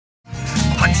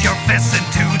fists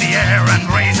into the air and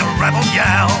raise a rebel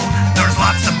yell. There's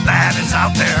lots of bad ones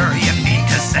out there you need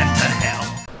to send to hell.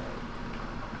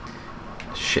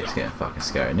 Shit's getting fucking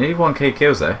scary. Nearly 1k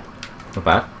kills though. Not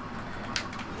bad.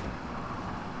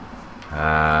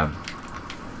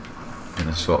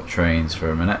 Gonna swap trains for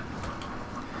a minute.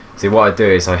 See, what I do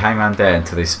is I hang around there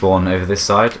until they spawn over this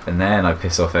side, and then I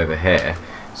piss off over here,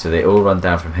 so they all run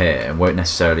down from here and won't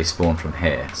necessarily spawn from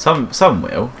here. Some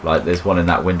will, like there's one in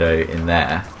that window in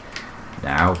there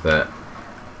now, but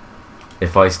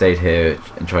if I stayed here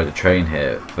and tried to train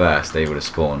here first, they would have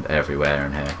spawned everywhere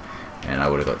in here, and I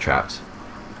would have got trapped.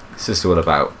 It's just all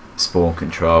about spawn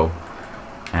control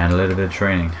and a little bit of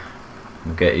training.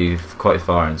 Will get you quite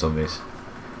far in zombies.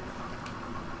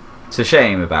 It's a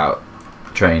shame about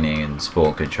training and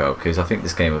spawn control, because I think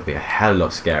this game would be a hell of a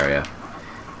lot scarier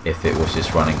if it was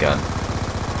just run and gun.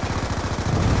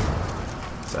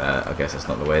 But I guess that's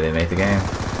not the way they made the game.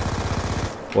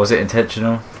 Was it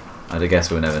intentional? I guess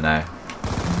we'll never know.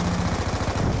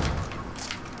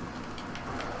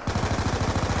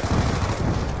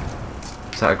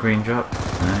 Is that a green drop?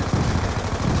 No.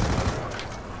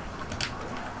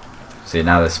 See,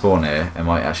 now they're spawn here, it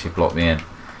might actually block me in.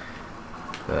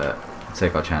 But we'll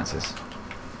take our chances.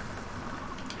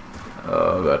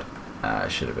 Oh god.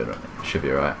 Should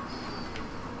be alright.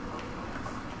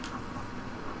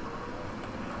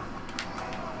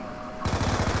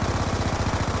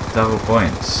 Double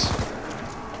points.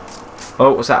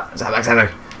 Oh, what's that? Is that max ammo?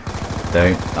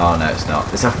 Don't. Oh no, it's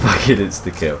not. It's a fucking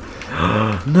insta kill.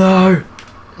 No!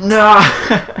 No!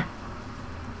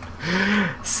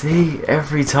 See,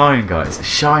 every time, guys, a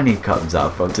shiny comes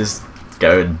up, I'm just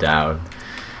going down.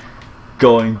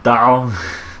 Going down.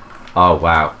 Oh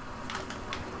wow.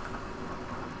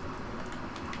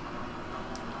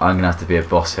 I'm gonna have to be a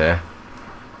boss here.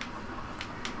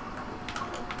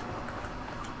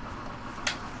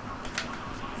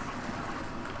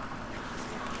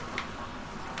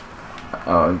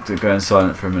 Oh, I'm going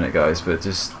silent for a minute, guys, but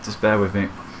just bear with me.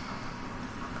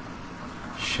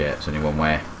 Shit, it's only one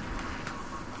way.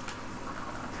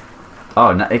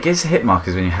 Oh, no, it gives hit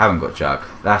markers when you haven't got jug.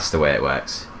 That's the way it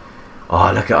works.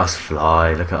 Oh, look at us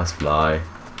fly! Look at us fly!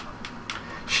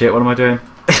 Shit, what am I doing?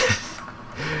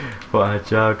 Thought I had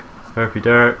jug. Herpy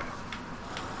derp.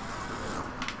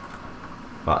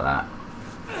 Fuck that.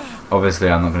 Obviously,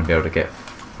 I'm not going to be able to get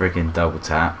friggin' double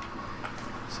tap,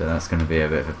 so that's going to be a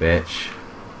bit of a bitch.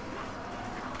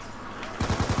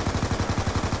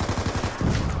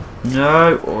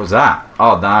 No, what was that?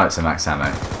 Oh, now it's a max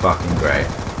ammo. Fucking great.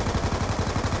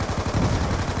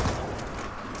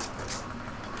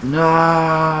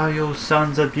 No, you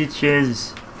sons of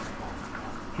bitches.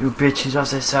 You bitches of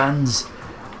the sons.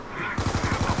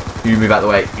 You move out the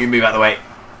way. You move out the way.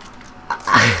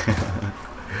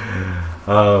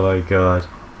 Oh my god.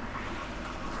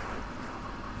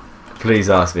 Please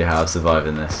ask me how I've survived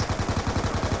in this.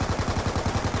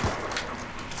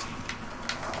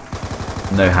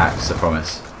 No hacks, I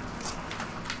promise.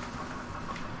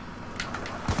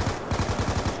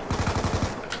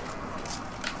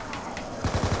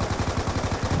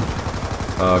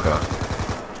 Oh god.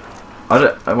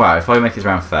 Well, if I make it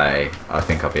around 30, I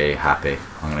think I'll be happy.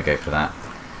 I'm going to go for that.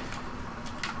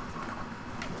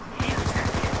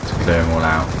 To clear them all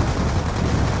out.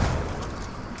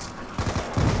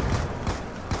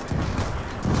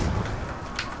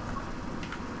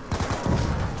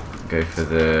 Go for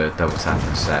the double tap in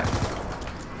a sec. I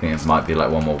think it might be like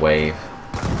one more wave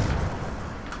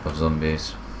of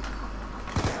zombies.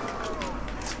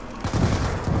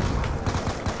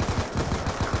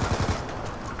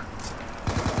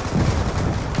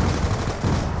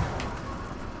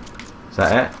 Is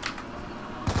that it?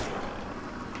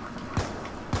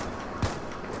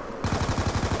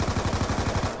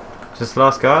 Just the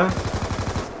last guy?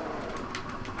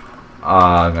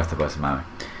 Ah, I'm gonna have to buy some ammo.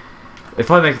 If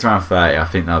I make it around 30, I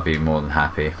think I'll be more than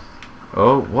happy.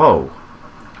 Oh, whoa.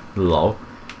 Lol.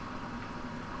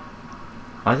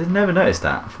 I did never notice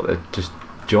that. I thought they just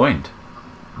joined.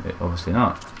 Obviously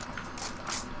not.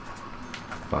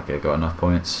 Fuck it, got enough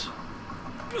points.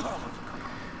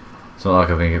 It's not like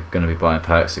I'm going to be buying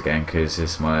perks again, because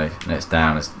this is my next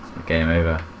down, is game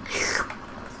over.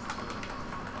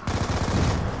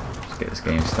 Let's get this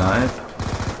game started.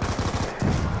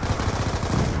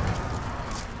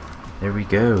 There we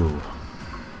go.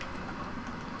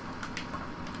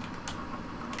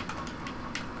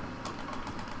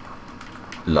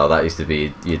 Lol, that used to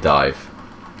be your dive.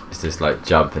 It's just like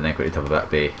jump and then quickly top of that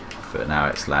B, but now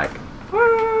it's lag.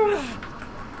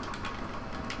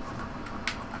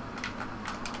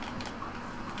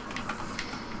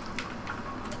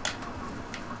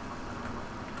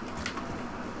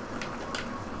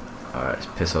 Alright, let's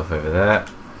piss off over there.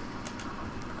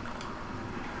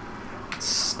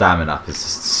 Stamina up is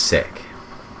just sick.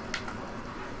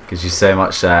 Gives you so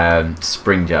much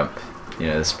spring jump. You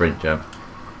know, the sprint jump.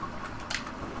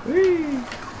 Whee!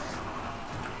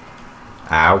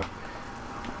 Ow.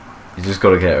 You just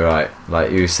gotta get it right.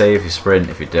 Like, you save your sprint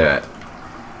if you do it,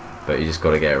 but you just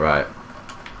gotta get it right.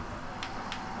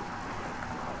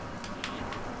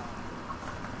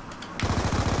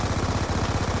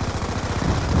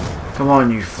 Come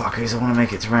on, you fuckers, I wanna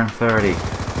make it to round 30.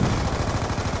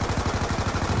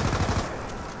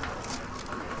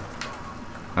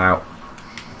 Ow.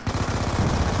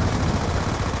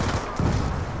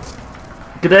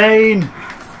 Grenade!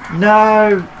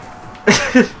 No!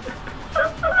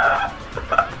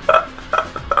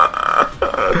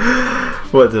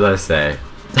 What did I say?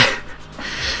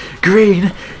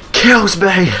 Green kills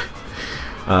me!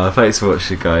 Thanks for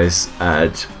watching, guys,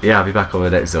 and yeah, I'll be back on the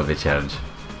next zombie challenge.